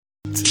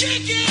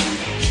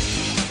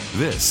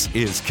This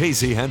is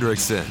Casey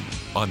Hendrickson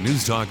on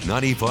News Talk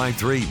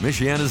 95.3,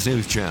 Michiana's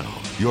news channel,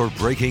 your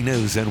breaking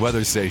news and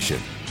weather station.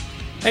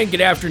 And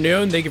good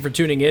afternoon. Thank you for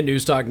tuning in.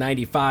 News Talk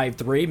 95.3,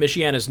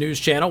 Michiana's news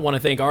channel. Want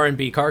to thank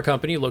R&B Car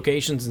Company,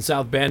 locations in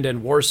South Bend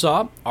and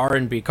Warsaw.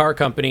 R&B Car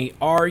Company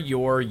are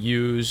your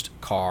used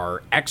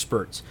car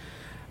experts.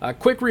 A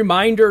quick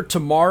reminder,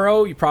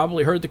 tomorrow, you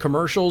probably heard the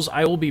commercials,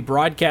 I will be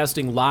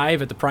broadcasting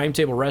live at the Prime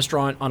Table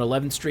Restaurant on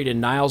 11th Street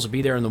in Niles. I'll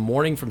be there in the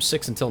morning from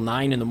 6 until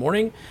 9 in the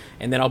morning.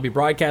 And then I'll be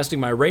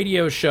broadcasting my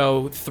radio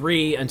show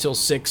 3 until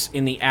 6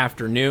 in the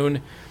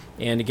afternoon.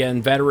 And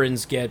again,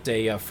 veterans get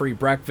a free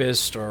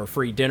breakfast or a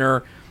free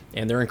dinner.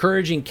 And they're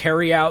encouraging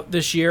carry out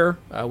this year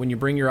when you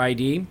bring your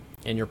ID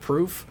and your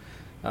proof.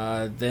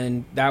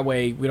 Then that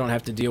way we don't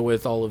have to deal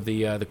with all of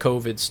the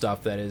COVID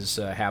stuff that is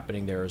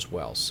happening there as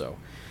well. So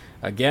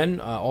again,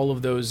 all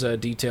of those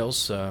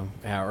details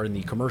are in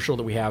the commercial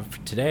that we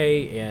have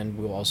today, and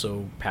we'll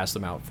also pass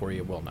them out for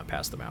you. Well, not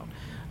pass them out.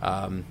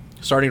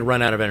 Starting to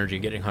run out of energy,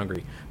 getting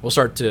hungry. We'll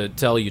start to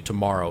tell you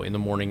tomorrow in the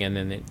morning and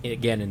then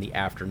again in the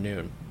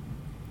afternoon.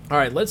 All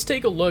right, let's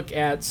take a look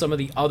at some of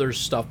the other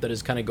stuff that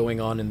is kind of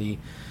going on in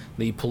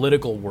the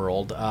political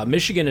world.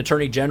 Michigan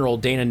Attorney General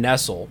Dana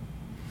Nessel,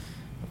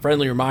 a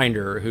friendly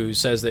reminder, who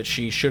says that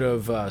she should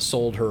have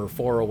sold her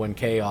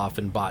 401k off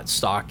and bought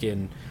stock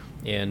in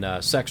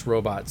sex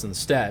robots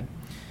instead,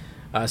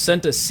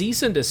 sent a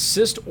cease and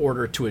desist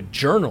order to a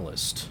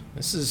journalist.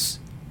 This is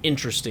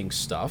interesting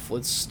stuff.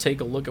 Let's take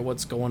a look at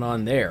what's going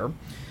on there.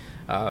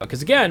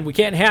 Because again, we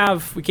can't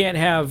have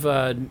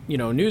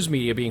news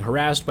media being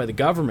harassed by the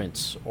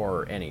government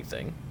or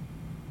anything.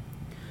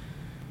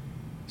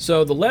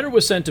 So the letter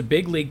was sent to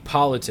Big League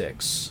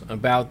Politics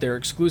about their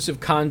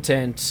exclusive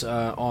content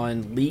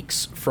on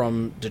leaks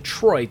from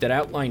Detroit that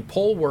outlined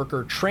poll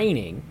worker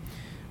training,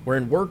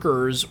 wherein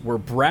workers were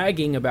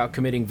bragging about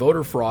committing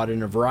voter fraud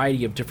in a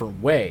variety of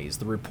different ways.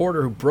 The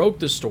reporter who broke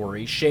the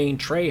story, Shane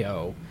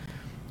Trejo,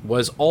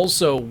 was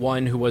also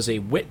one who was a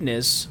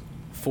witness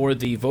for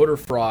the voter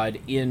fraud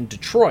in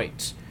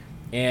Detroit.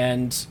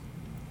 And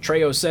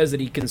Trejo says that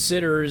he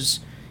considers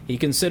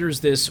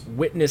this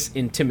witness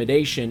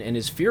intimidation and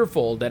is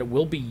fearful that it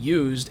will be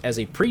used as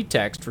a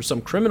pretext for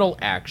some criminal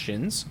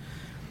actions.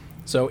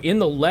 So in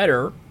the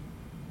letter,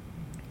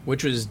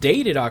 which was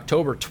dated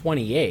October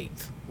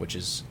 28th, which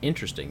is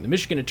interesting, the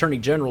Michigan Attorney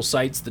General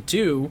cites the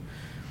two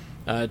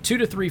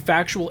to three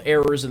factual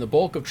errors in the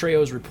bulk of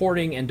Trejo's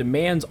reporting and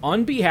demands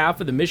on behalf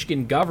of the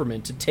Michigan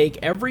government to take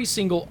every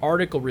single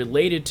article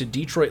related to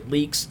Detroit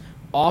leaks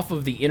off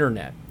of the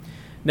internet.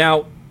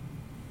 Now,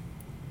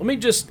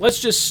 let's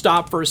just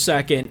stop for a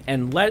second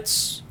and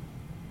let's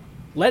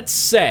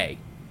say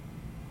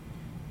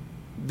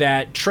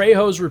that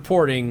Trejo's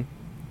reporting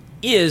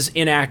is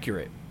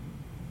inaccurate.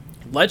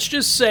 Let's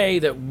just say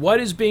that what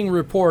is being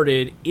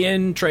reported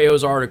in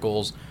Trejo's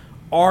articles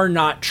are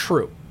not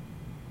true.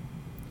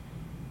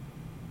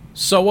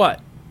 So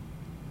what?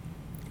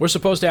 We're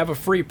supposed to have a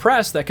free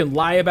press that can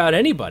lie about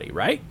anybody,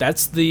 right?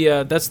 That's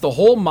the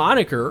whole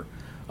moniker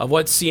of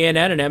what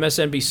CNN and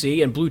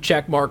MSNBC and blue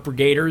checkmark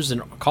brigaders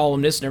and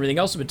columnists and everything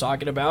else have been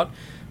talking about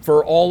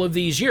for all of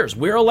these years.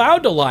 We're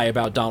allowed to lie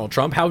about Donald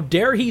Trump. How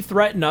dare he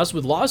threaten us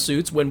with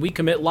lawsuits when we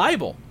commit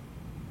libel?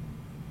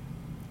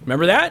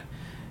 Remember that?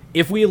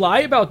 If we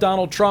lie about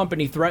Donald Trump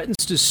and he threatens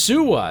to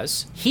sue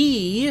us,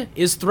 he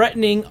is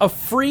threatening a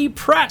free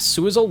press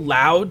who is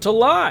allowed to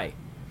lie.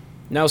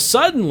 Now,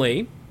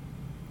 suddenly,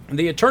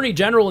 the Attorney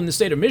General in the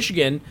state of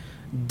Michigan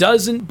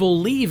doesn't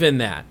believe in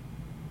that,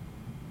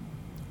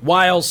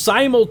 while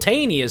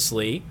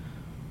simultaneously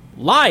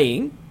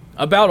lying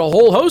about a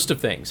whole host of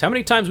things. How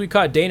many times we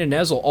caught Dana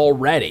Nessel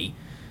already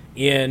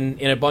in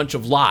a bunch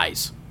of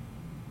lies?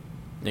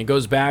 And it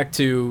goes back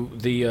to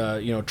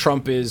the,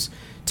 Trump is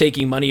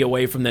taking money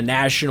away from the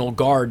National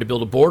Guard to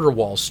build a border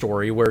wall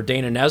story, where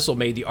Dana Nessel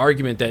made the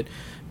argument that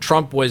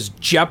Trump was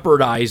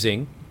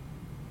jeopardizing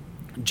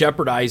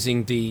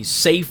the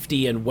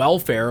safety and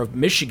welfare of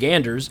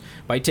Michiganders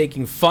by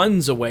taking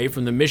funds away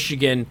from the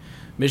Michigan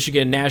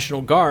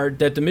National Guard,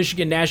 that the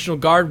Michigan National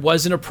Guard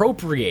wasn't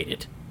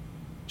appropriated.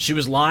 She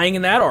was lying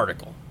in that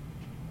article.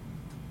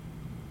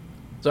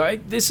 So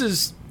this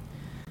is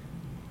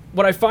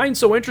what I find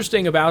so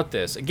interesting about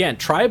this. Again,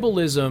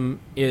 tribalism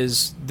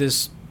is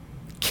this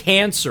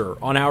cancer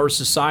on our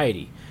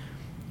society,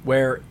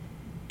 where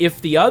if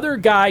the other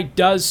guy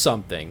does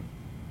something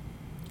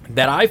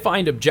that I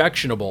find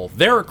objectionable,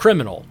 they're a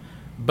criminal,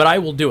 but I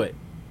will do it.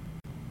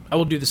 I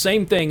will do the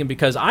same thing, and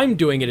because I'm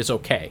doing it, it's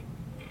okay.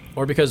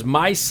 Or because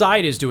my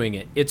side is doing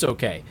it, it's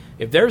okay.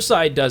 If their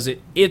side does it,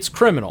 it's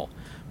criminal.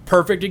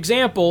 Perfect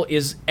example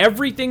is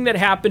everything that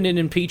happened in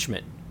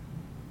impeachment.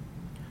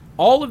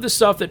 All of the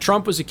stuff that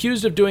Trump was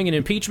accused of doing in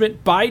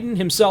impeachment, Biden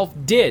himself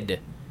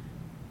did.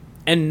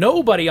 And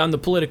nobody on the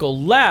political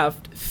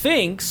left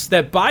thinks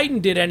that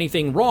Biden did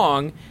anything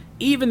wrong,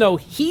 even though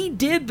he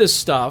did the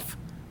stuff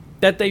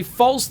that they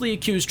falsely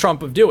accused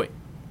Trump of doing.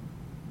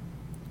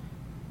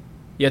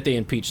 Yet they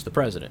impeached the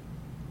president.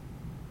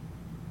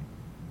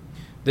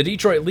 The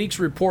Detroit Leaks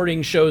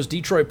reporting shows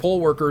Detroit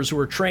poll workers who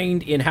were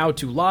trained in how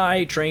to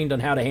lie, trained on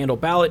how to handle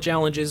ballot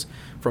challenges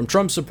from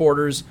Trump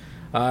supporters,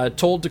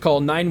 told to call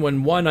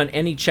 911 on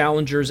any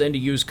challengers and to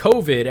use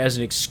COVID as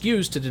an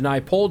excuse to deny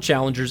poll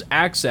challengers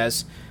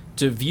access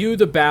to view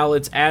the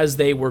ballots as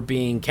they were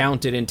being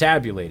counted and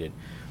tabulated.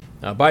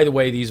 By the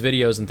way, these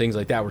videos and things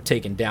like that were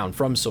taken down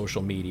from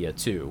social media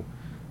too.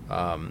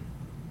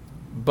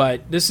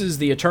 But this is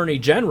the Attorney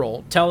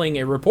General telling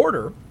a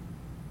reporter,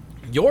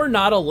 you're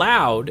not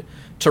allowed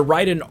to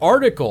write an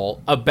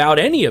article about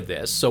any of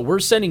this, so we're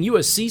sending you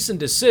a cease and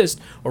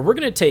desist, or we're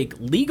going to take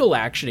legal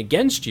action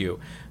against you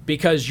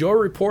because your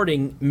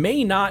reporting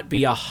may not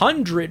be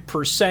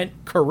 100%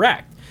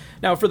 correct.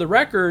 Now, for the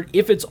record,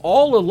 if it's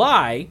all a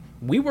lie,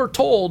 we were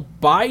told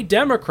by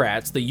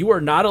Democrats that you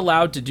are not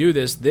allowed to do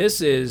this.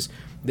 This is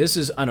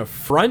an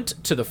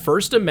affront to the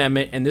First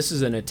Amendment, and this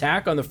is an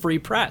attack on the free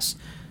press.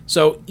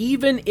 So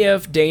even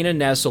if Dana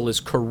Nessel is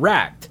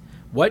correct,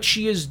 what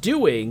she is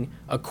doing,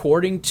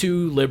 according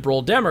to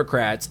liberal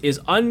Democrats, is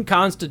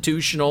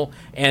unconstitutional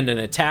and an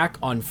attack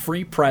on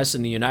free press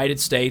in the United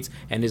States,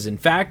 and is in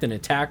fact an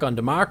attack on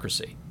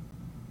democracy.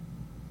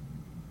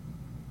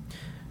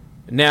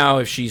 Now,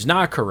 if she's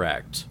not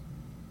correct,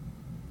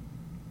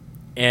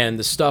 and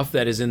the stuff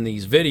that is in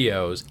these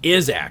videos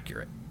is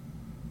accurate,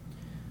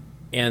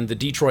 and the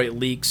Detroit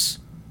Leaks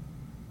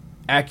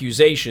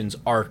accusations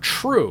are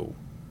true,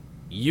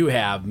 you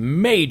have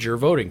major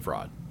voting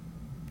fraud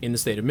in the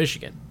state of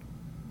Michigan,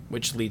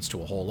 which leads to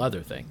a whole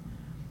other thing.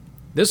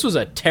 This was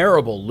a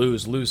terrible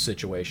lose-lose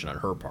situation on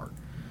her part.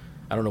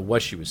 I don't know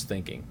what she was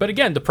thinking. But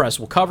again, the press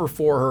will cover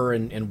for her,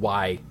 and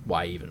why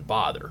even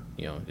bother?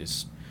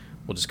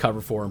 We'll just cover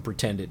for her and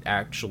pretend it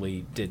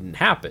actually didn't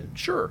happen.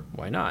 Sure,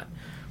 why not?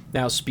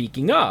 Now,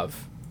 speaking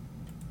of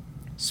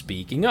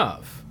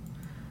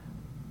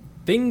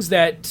things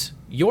that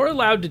you're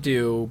allowed to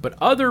do, but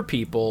other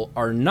people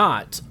are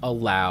not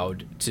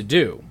allowed to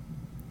do.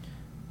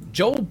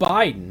 Joe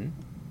Biden,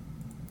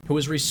 who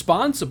is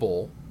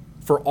responsible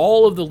for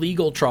all of the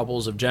legal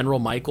troubles of General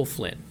Michael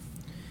Flynn,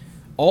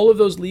 all of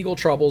those legal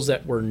troubles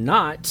that were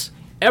not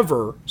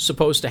ever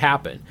supposed to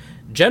happen.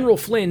 General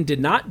Flynn did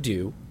not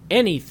do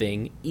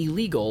anything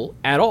illegal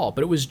at all,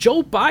 but it was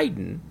Joe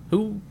Biden,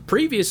 who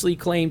previously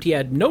claimed he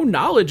had no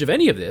knowledge of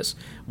any of this,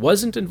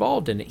 wasn't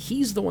involved in it.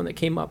 He's the one that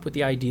came up with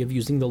the idea of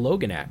using the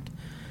Logan Act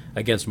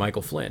against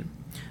Michael Flynn.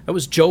 That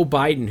was Joe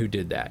Biden who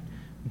did that.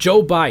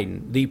 Joe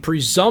Biden, the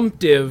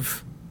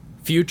presumptive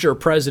future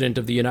president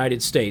of the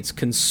United States,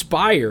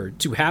 conspired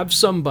to have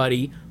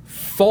somebody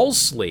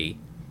falsely,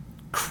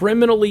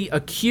 criminally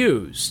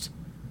accused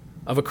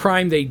of a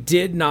crime they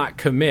did not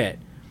commit,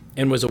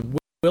 and was a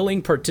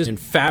willing participant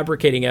in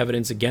fabricating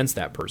evidence against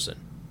that person.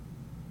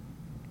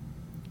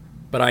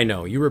 But I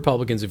know, you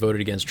Republicans who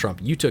voted against Trump,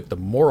 you took the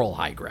moral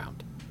high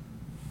ground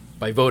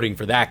by voting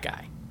for that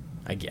guy.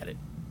 I get it.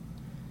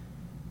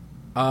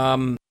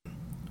 Biden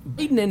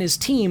and his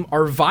team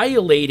are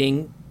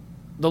violating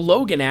the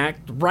Logan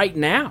Act right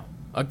now,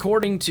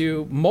 according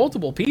to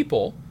multiple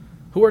people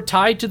who are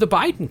tied to the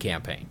Biden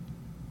campaign.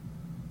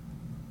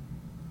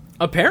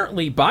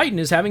 Apparently, Biden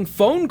is having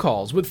phone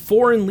calls with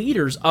foreign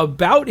leaders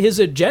about his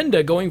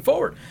agenda going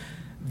forward.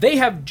 They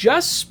have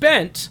just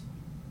spent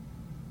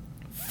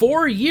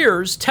 4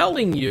 years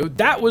telling you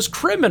that was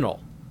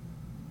criminal.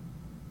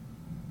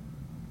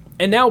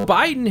 And now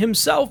Biden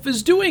himself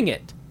is doing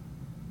it.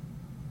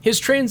 His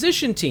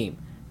transition team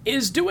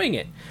is doing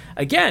it.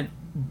 Again,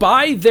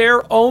 by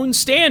their own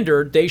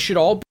standard, they should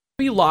all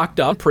be locked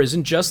up in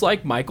prison just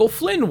like Michael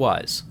Flynn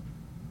was.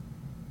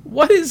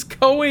 What is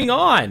going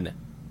on?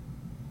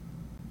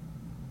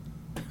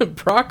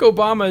 Barack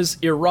Obama's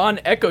Iran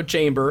echo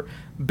chamber,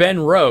 Ben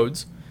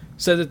Rhodes,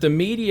 said that the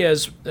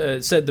media's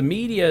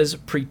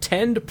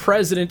pretend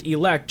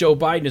president-elect Joe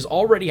Biden is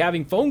already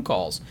having phone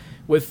calls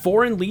with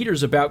foreign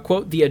leaders about,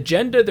 quote, the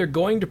agenda they're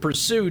going to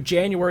pursue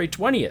January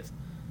 20th.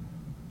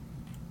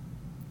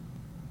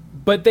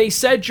 But they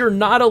said you're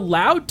not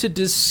allowed to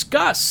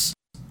discuss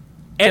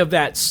any of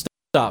that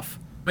stuff.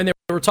 When they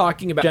were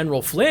talking about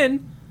General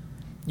Flynn,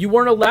 you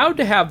weren't allowed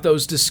to have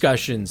those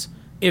discussions.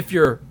 If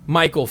you're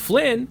Michael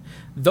Flynn,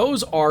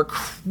 those are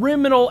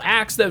criminal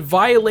acts that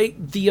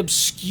violate the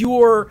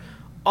obscure,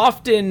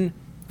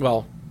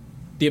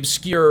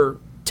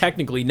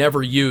 technically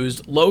never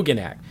used Logan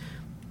Act.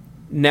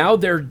 Now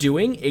they're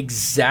doing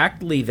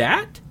exactly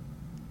that.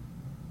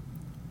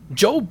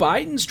 Joe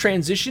Biden's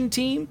transition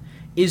team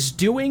is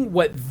doing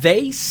what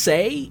they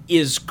say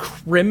is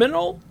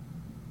criminal,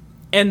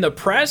 and the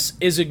press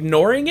is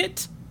ignoring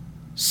it,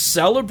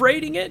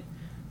 celebrating it,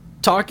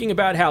 talking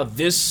about how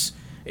this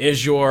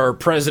is your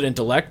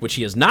president-elect, which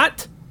he is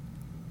not,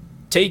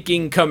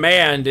 taking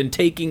command and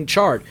taking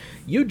charge.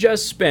 You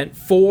just spent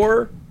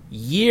 4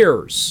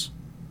 years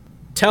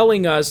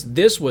telling us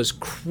this was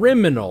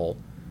criminal,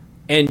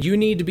 and you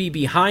need to be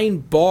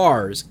behind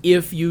bars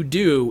if you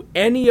do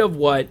any of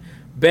what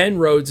Ben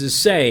Rhodes is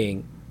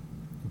saying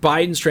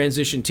Biden's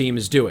transition team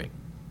is doing.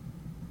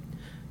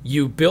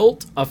 You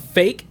built a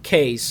fake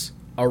case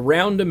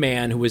around a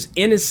man who was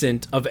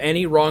innocent of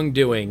any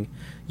wrongdoing.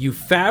 You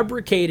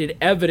fabricated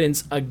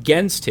evidence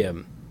against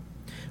him,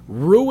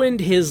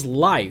 ruined his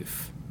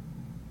life,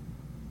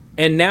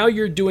 and now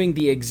you're doing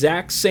the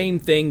exact same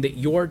thing that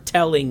you're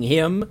telling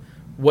him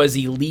was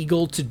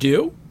illegal to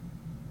do?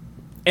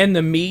 And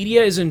the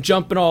media isn't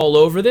jumping all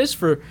over this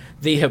for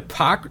the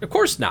hypocrisy? Of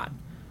course not.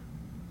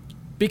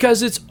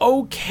 Because it's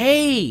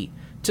okay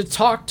to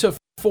talk to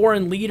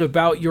foreign leaders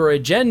about your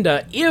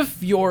agenda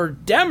if you're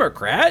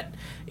Democrat.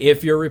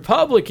 If you're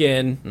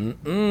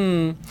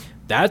Republican,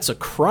 that's a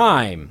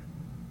crime.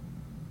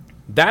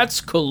 That's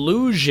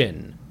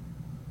collusion.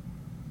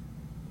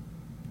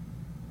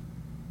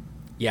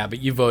 Yeah,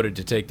 but you voted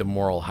to take the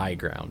moral high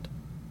ground.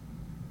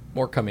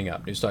 More coming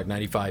up. News Talk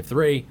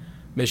 95.3,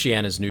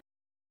 Michiana's News.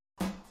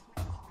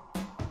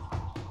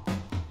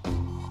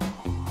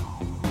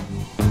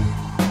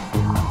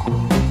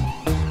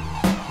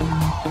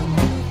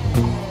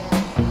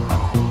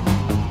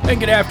 And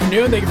good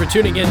afternoon. Thank you for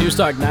tuning in. News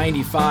Talk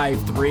 95.3,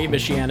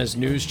 Michiana's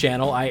news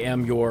channel. I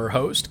am your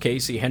host,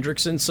 Casey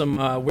Hendrickson.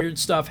 Some weird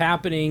stuff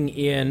happening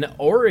in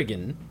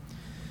Oregon.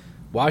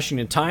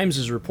 Washington Times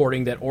is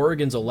reporting that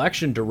Oregon's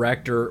election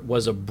director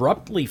was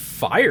abruptly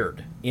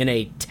fired in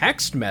a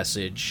text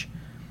message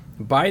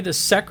by the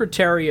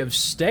Secretary of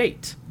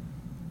State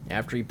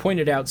after he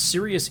pointed out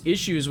serious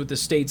issues with the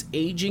state's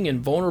aging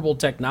and vulnerable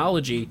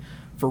technology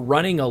for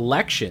running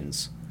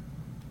elections.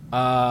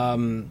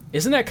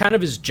 Isn't that kind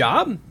of his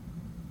job?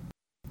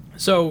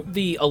 So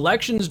the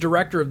elections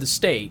director of the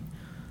state,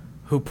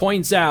 who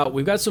points out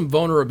we've got some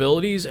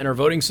vulnerabilities and our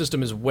voting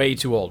system is way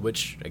too old,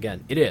 which,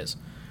 again, it is.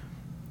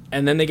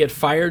 And then they get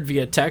fired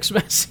via text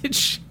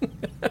message.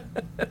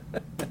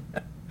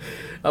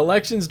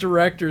 Elections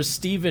director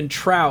Stephen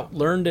Trout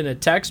learned in a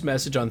text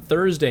message on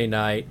Thursday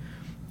night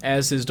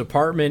as his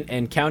department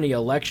and county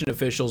election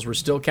officials were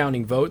still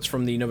counting votes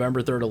from the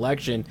November 3rd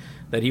election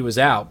that he was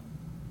out.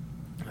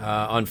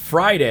 On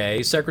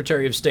Friday,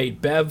 Secretary of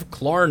State Bev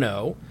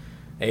Clarno,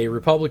 a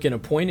Republican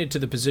appointed to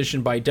the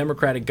position by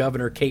Democratic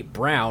Governor Kate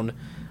Brown,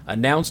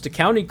 announced to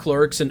county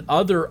clerks and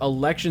other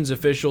elections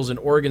officials in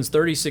Oregon's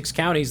 36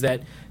 counties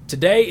that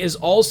today is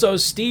also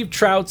Steve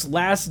Trout's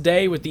last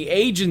day with the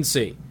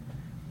agency.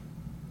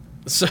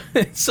 So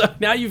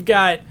now you've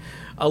got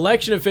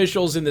election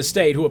officials in the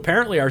state who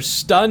apparently are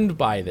stunned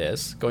by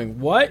this,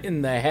 going, what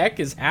in the heck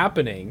is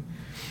happening?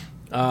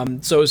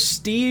 So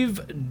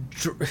Steve...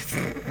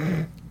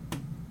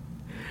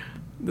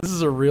 This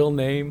is a real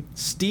name.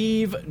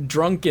 Steve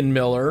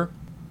Drunkenmiller,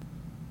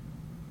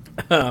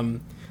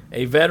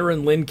 a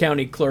veteran Lynn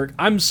County clerk.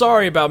 I'm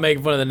sorry about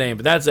making fun of the name,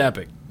 but that's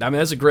epic. I mean,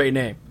 that's a great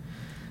name.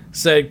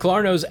 Said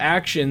Clarno's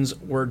actions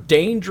were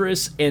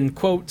dangerous and,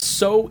 quote,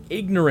 so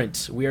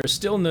ignorant. We are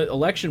still in the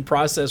election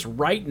process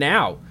right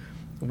now.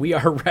 We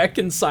are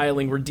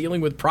reconciling. We're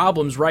dealing with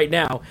problems right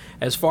now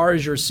as far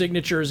as your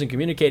signatures and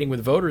communicating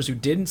with voters who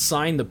didn't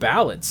sign the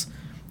ballots.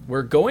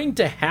 We're going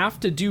to have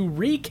to do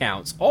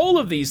recounts. All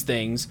of these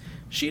things.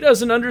 She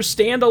doesn't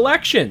understand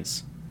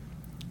elections.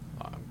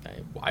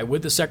 Why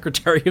would the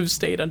Secretary of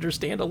State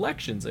understand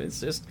elections? It's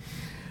just...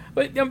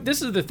 But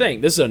this is the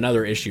thing. This is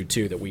another issue,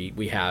 too, that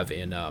we have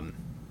in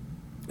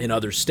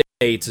other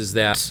states is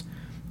that...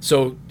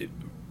 So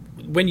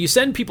when you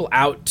send people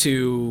out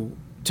to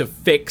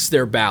fix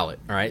their ballot,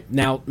 all right?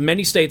 Now,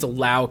 many states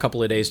allow a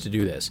couple of days to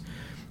do this.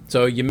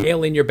 So you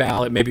mail in your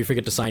ballot. Maybe you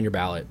forget to sign your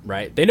ballot,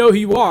 right? They know who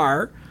you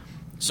are.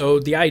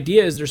 So the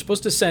idea is they're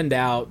supposed to send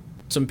out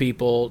some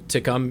people to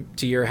come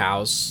to your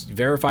house,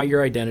 verify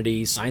your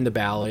identity, sign the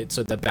ballot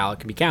so that ballot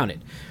can be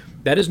counted.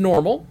 That is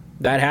normal.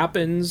 That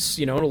happens,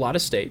 in a lot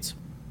of states.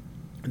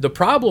 The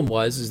problem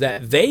is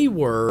that they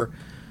were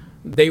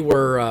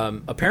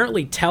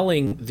apparently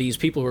telling these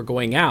people who are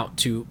going out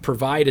to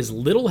provide as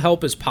little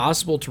help as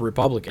possible to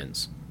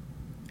Republicans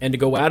and to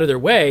go out of their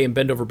way and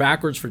bend over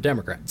backwards for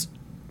Democrats.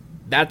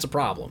 That's a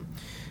problem.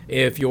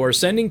 If you're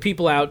sending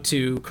people out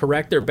to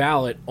correct their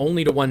ballot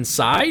only to one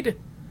side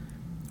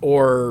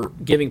or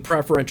giving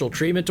preferential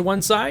treatment to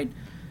one side,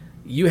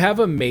 you have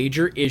a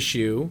major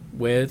issue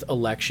with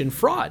election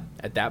fraud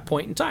at that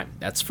point in time.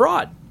 That's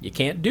fraud. You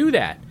can't do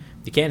that.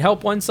 You can't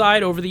help one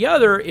side over the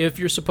other if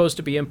you're supposed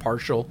to be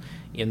impartial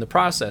in the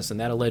process, and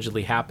that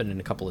allegedly happened in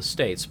a couple of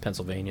states.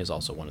 Pennsylvania is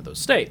also one of those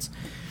states.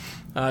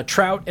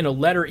 Trout, in a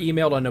letter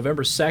emailed on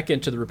November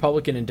 2nd to the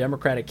Republican and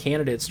Democratic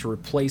candidates to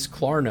replace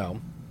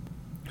Clarno,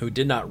 who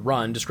did not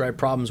run, described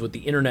problems with the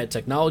internet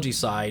technology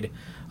side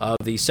of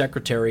the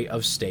Secretary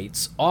of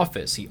State's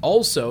office. He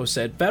also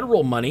said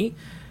federal money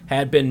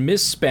had been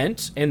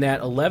misspent and that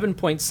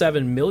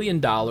 $11.7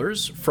 million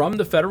from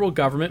the federal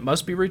government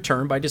must be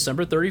returned by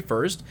December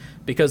 31st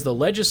because the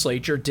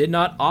legislature did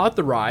not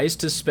authorize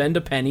to spend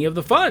a penny of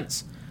the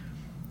funds.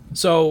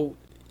 So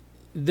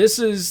this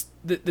is,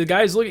 the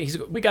guy's looking,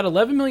 we got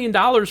 $11 million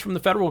from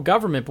the federal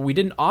government, but we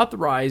didn't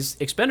authorize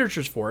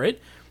expenditures for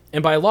it.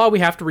 And by law, we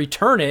have to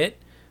return it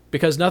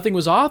because nothing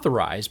was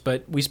authorized,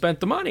 but we spent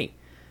the money.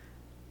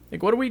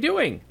 Like, what are we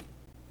doing?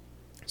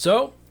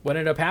 So what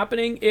ended up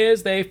happening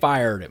is they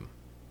fired him.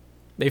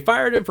 They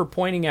fired him for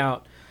pointing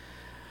out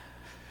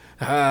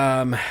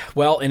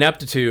Well,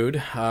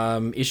 ineptitude,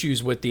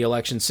 issues with the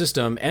election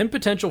system, and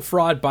potential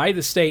fraud by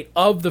the state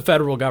of the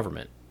federal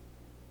government.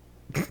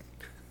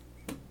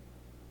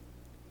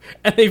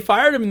 And they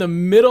fired him in the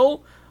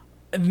middle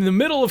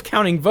of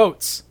counting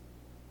votes.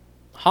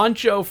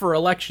 Honcho for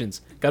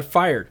elections got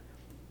fired.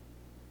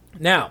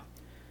 Now,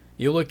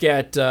 you look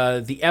at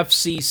the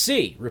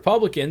FCC.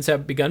 Republicans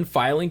have begun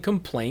filing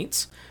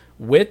complaints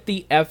with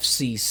the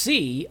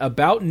FCC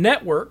about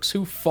networks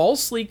who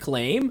falsely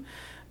claim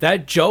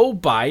that Joe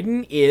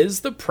Biden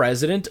is the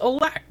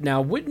president-elect.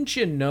 Now, wouldn't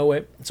you know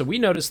it? So we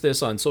noticed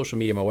this on social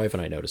media. My wife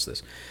and I noticed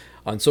this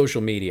on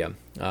social media.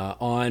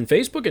 On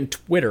Facebook and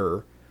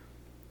Twitter,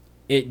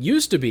 it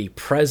used to be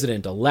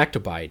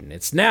President-elect Biden.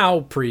 It's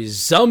now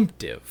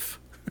presumptive.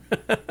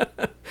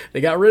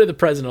 They got rid of the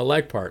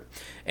president-elect part.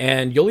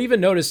 And you'll even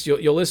notice,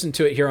 you'll listen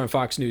to it here on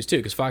Fox News too,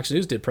 because Fox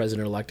News did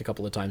president-elect a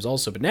couple of times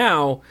also. But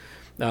now,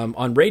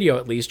 on radio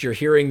at least, you're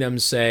hearing them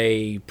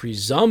say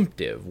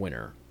presumptive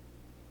winner.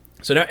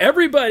 So now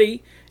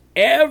everybody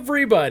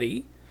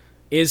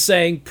is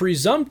saying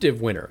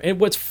presumptive winner. And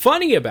what's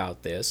funny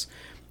about this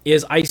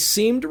is I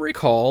seem to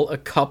recall a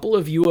couple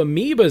of you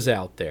amoebas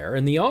out there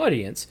in the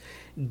audience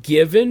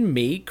giving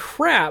me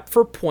crap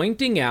for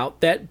pointing out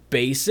that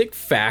basic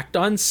fact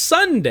on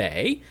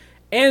Sunday,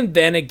 and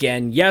then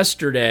again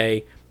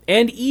yesterday,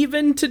 and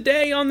even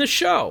today on the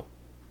show.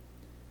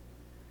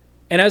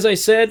 And as I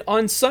said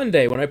on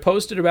Sunday when I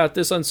posted about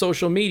this on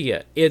social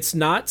media, it's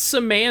not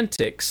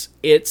semantics,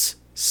 it's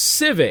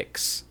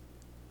civics.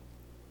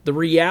 The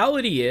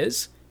reality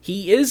is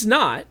he is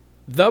not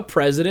the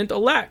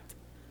president-elect.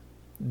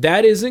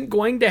 That isn't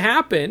going to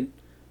happen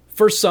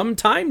for some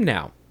time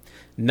now.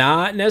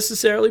 Not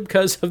necessarily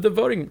because of the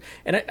voting.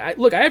 And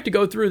look, I have to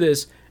go through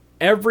this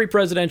every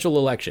presidential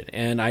election,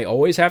 and I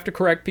always have to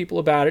correct people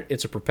about it.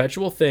 It's a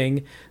perpetual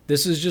thing.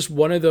 This is just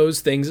one of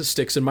those things that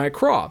sticks in my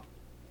craw.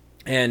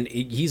 And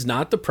he's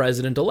not the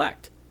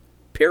president-elect.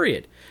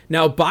 Period.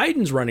 Now,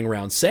 Biden's running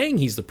around saying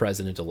he's the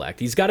president-elect.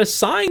 He's got a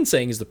sign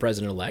saying he's the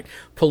president-elect.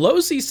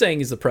 Pelosi's saying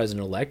he's the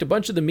president-elect. A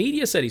bunch of the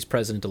media said he's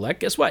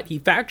president-elect. Guess what? He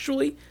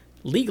factually,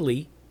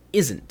 legally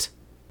isn't.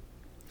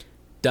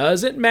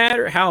 Doesn't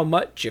matter how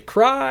much you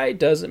cry.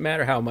 Doesn't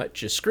matter how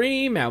much you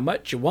scream, how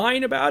much you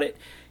whine about it.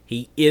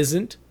 He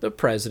isn't the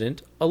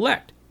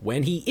president-elect.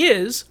 When he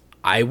is,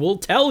 I will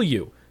tell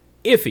you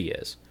if he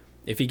is.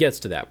 If he gets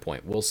to that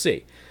point, we'll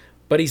see.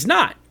 But he's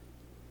not.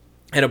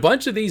 And a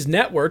bunch of these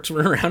networks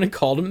went around and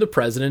called him the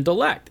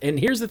president-elect. And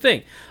here's the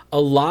thing. A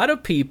lot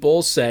of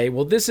people say,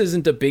 well, this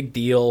isn't a big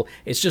deal.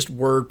 It's just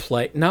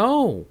wordplay.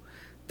 No,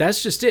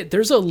 that's just it.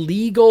 There's a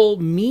legal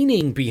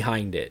meaning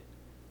behind it.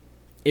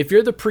 If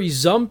you're the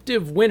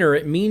presumptive winner,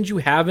 it means you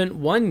haven't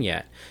won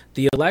yet.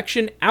 The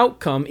election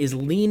outcome is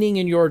leaning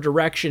in your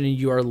direction and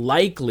you are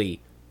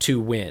likely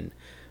to win.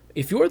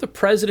 If you're the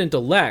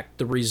president-elect,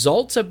 the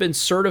results have been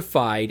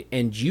certified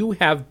and you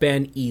have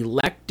been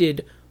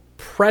elected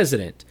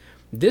president.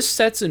 This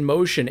sets in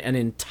motion an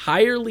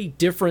entirely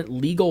different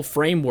legal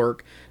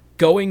framework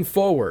going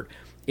forward.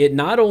 It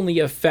not only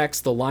affects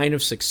the line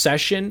of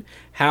succession,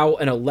 how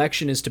an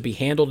election is to be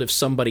handled if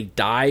somebody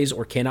dies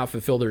or cannot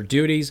fulfill their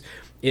duties.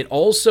 It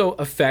also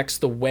affects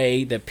the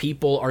way that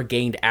people are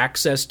gained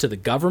access to the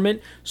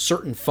government,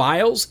 certain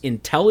files,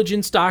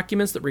 intelligence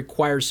documents that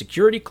require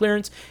security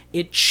clearance.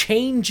 It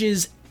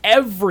changes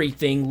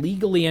everything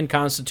legally and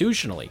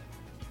constitutionally.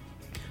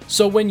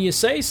 So when you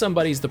say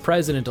somebody's the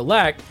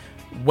president-elect,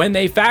 when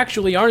they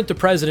factually aren't the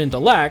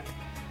president-elect,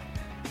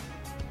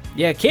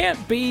 you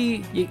can't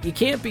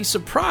be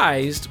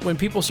surprised when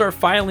people start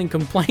filing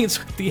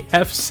complaints with the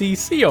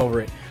FCC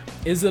over it.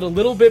 Is it a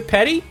little bit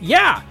petty?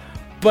 Yeah,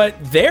 but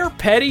they're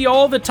petty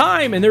all the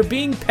time, and they're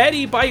being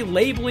petty by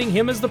labeling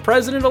him as the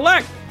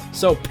president-elect.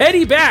 So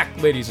petty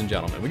back, ladies and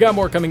gentlemen. We got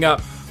more coming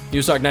up.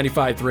 News Talk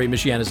 95.3,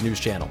 Michiana's news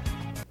channel.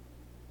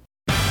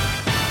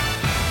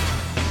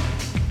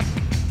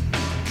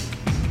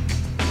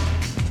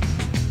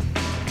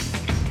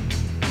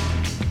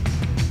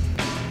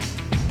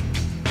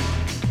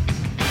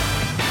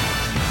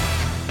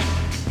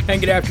 And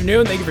good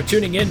afternoon. Thank you for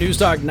tuning in. News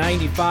Talk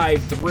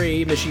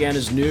 95.3,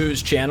 Michiana's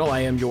news channel.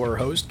 I am your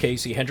host,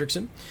 Casey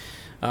Hendrickson.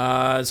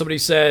 Somebody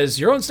says,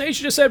 your own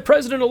station just said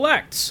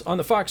president-elect on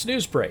the Fox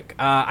News break.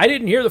 I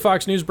didn't hear the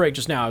Fox News break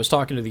just now. I was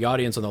talking to the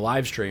audience on the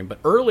live stream. But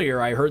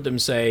earlier, I heard them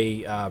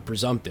say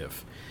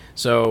presumptive.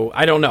 So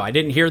I don't know. I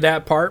didn't hear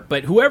that part.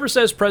 But whoever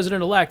says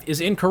president-elect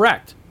is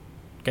incorrect.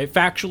 Okay,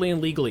 factually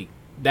and legally,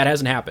 that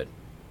hasn't happened.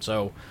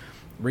 So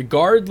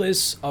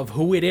regardless of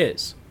who it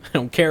is, I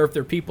don't care if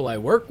they're people I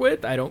work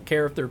with. I don't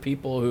care if they're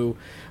people who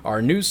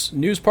are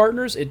news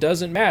partners. It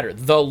doesn't matter.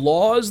 The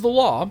law is the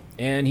law,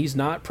 and he's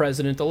not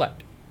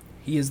president-elect.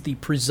 He is the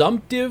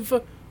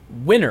presumptive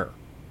winner.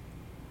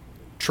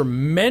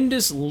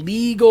 Tremendous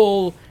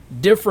legal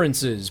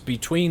differences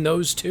between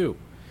those two.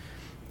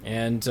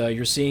 And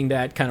you're seeing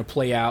that kind of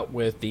play out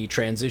with the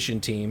transition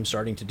team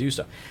starting to do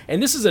stuff.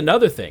 And this is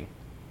another thing.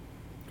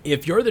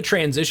 If you're the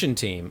transition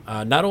team,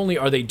 not only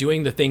are they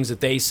doing the things that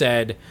they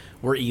said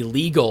were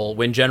illegal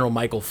when General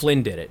Michael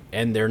Flynn did it,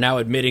 and they're now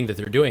admitting that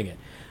they're doing it,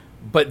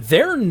 but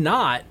they're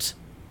not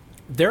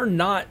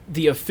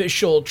the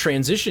official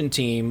transition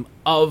team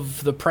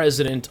of the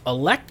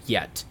president-elect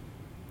yet.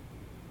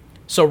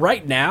 So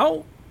right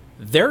now,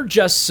 they're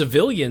just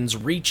civilians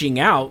reaching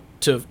out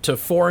to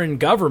foreign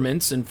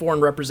governments and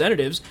foreign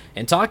representatives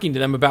and talking to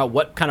them about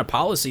what kind of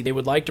policy they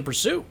would like to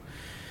pursue.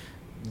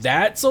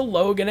 That's a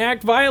Logan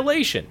Act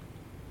violation.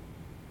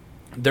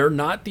 They're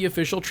not the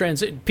official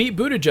transition. Pete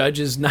Buttigieg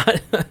is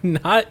not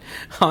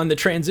on the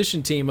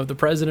transition team of the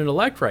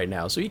president-elect right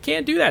now, so you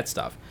can't do that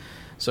stuff.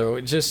 So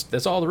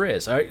that's all there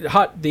is. All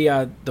right,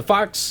 the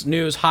Fox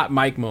News hot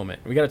mic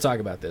moment. We got to talk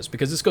about this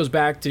because this goes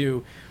back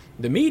to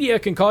the media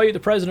can call you the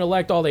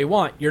president-elect all they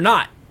want. You're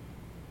not.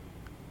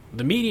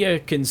 The media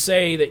can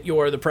say that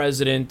you're the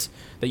president,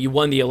 that you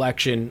won the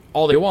election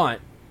all they want.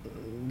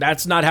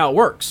 That's not how it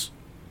works.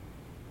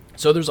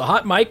 So there's a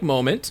hot mic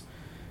moment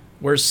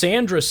where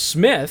Sandra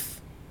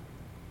Smith,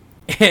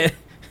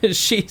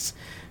 she's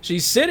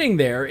sitting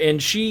there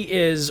and she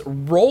is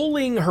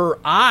rolling her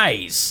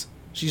eyes.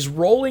 She's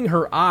rolling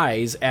her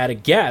eyes at a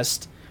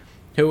guest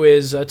who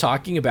is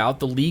talking about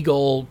the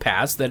legal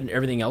paths and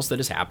everything else that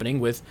is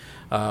happening with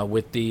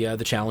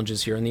the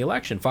challenges here in the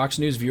election. Fox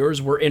News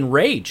viewers were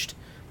enraged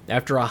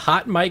after a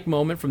hot mic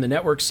moment from the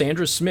network.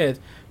 Sandra Smith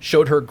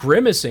showed her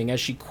grimacing as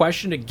she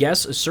questioned a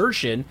guest's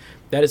assertion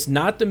that it's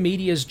not the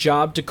media's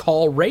job to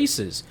call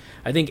races.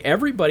 I think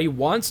everybody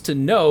wants to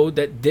know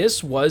that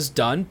this was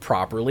done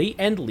properly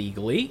and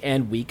legally,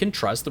 and we can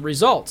trust the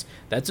results.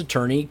 That's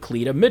attorney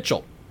Cleta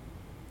Mitchell.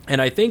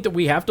 And I think that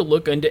we have to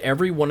look into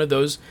every one of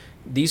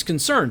these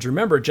concerns.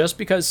 Remember, just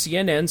because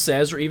CNN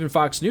says or even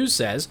Fox News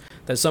says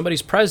that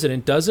somebody's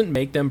president doesn't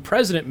make them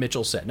president,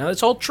 Mitchell said. Now,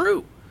 that's all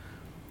true.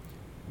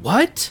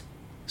 What?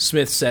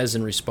 Smith says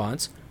in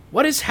response.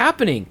 What is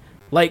happening?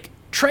 Like,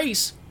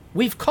 Trace,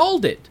 we've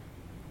called it.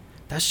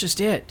 That's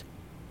just it.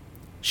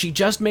 She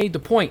just made the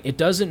point. It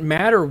doesn't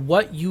matter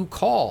what you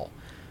call.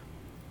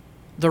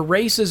 The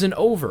race isn't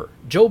over.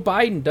 Joe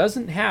Biden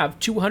doesn't have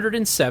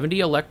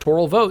 270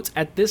 electoral votes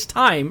at this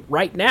time,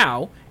 right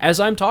now, as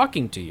I'm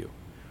talking to you.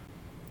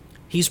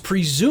 He's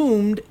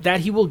presumed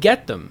that he will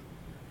get them,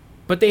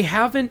 but they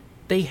haven't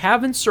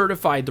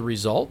certified the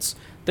results.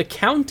 The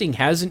counting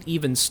hasn't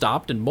even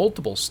stopped in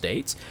multiple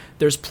states.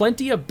 There's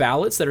plenty of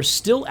ballots that are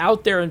still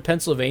out there in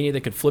Pennsylvania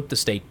that could flip the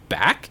state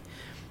back.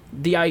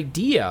 The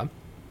idea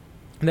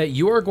that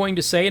you are going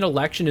to say an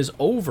election is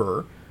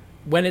over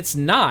when it's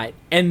not,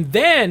 and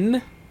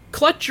then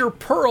clutch your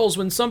pearls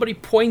when somebody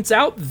points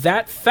out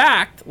that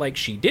fact like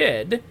she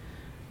did.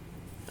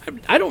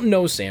 I don't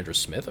know Sandra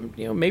Smith.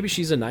 Maybe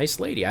she's a nice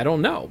lady. I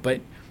don't know.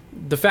 But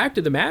the fact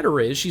of the matter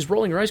is she's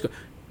rolling her eyes.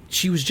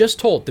 She was just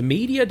told the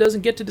media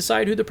doesn't get to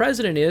decide who the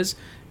president is,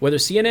 whether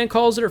CNN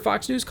calls it or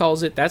Fox News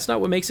calls it. That's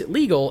not what makes it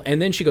legal. And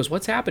then she goes,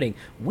 what's happening?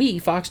 We,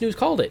 Fox News,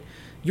 called it.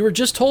 You were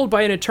just told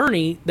by an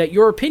attorney that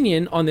your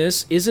opinion on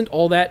this isn't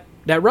all that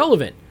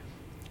relevant.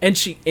 And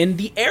she, in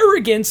the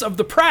arrogance of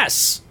the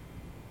press,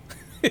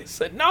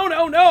 said,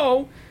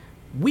 no,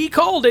 we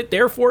called it,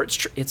 therefore it's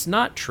true. It's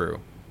not true.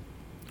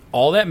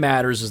 All that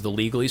matters is the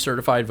legally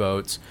certified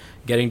votes,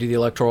 getting to the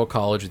Electoral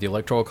College, with the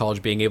Electoral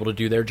College being able to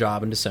do their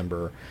job in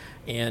December,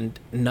 and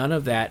none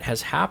of that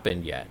has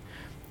happened yet.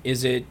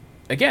 Is it,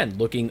 again,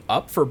 looking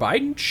up for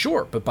Biden?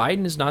 Sure, but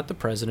Biden is not the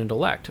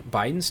president-elect.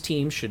 Biden's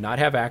team should not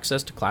have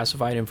access to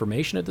classified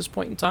information at this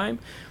point in time.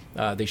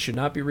 They should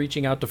not be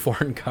reaching out to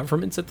foreign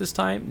governments at this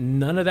time.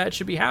 None of that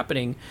should be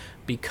happening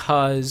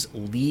because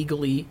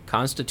legally,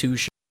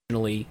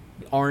 constitutionally,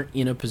 aren't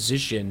in a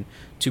position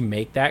to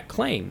make that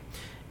claim.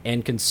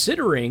 And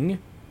considering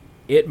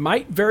it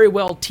might very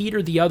well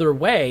teeter the other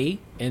way,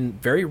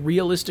 and very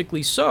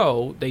realistically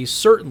so, they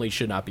certainly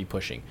should not be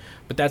pushing.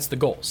 But that's the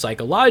goal,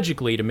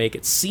 psychologically, to make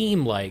it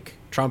seem like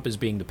Trump is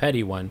being the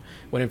petty one,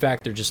 when in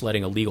fact they're just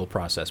letting a legal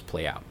process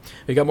play out.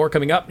 We got more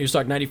coming up. News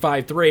Talk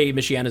 95.3,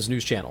 Michiana's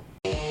news channel.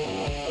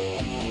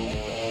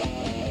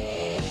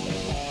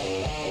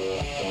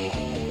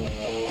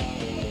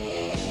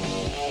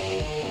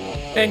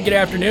 And good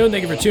afternoon.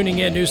 Thank you for tuning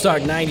in. News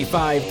Talk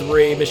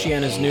 95.3,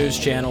 Michiana's news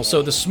channel.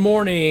 So this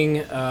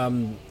morning,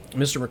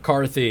 Mr.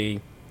 McCarthy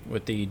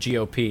with the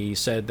GOP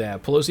said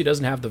that Pelosi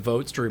doesn't have the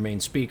votes to remain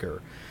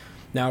speaker.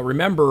 Now,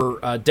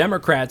 remember,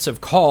 Democrats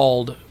have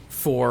called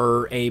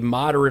for a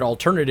moderate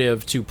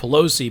alternative to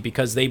Pelosi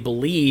because they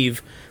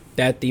believe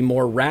that the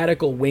more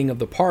radical wing of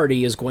the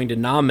party is going to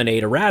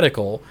nominate a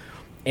radical,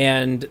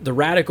 and the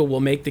radical will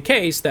make the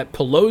case that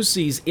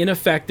Pelosi's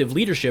ineffective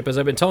leadership, as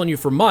I've been telling you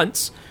for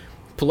months,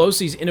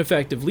 Pelosi's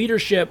ineffective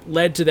leadership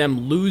led to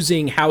them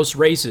losing House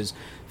races.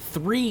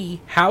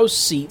 3 House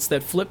seats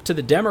that flipped to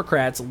the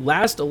Democrats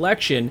last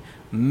election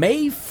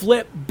may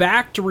flip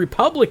back to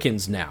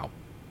Republicans now.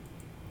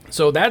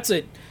 So that's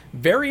a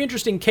very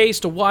interesting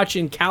case to watch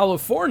in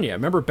California.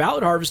 Remember,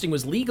 ballot harvesting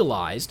was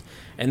legalized,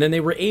 and then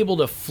they were able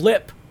to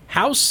flip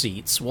House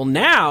seats. Well,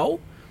 now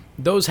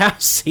those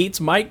House seats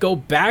might go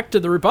back to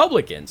the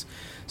Republicans.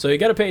 So you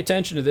got to pay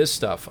attention to this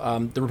stuff.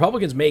 The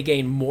Republicans may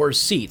gain more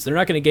seats. They're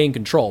not going to gain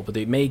control, but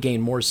they may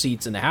gain more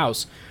seats in the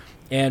House.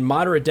 And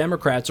moderate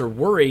Democrats are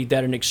worried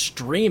that an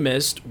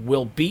extremist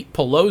will beat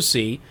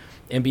Pelosi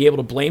and be able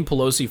to blame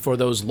Pelosi for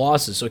those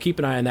losses. So keep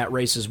an eye on that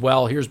race as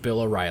well. Here's Bill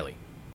O'Reilly.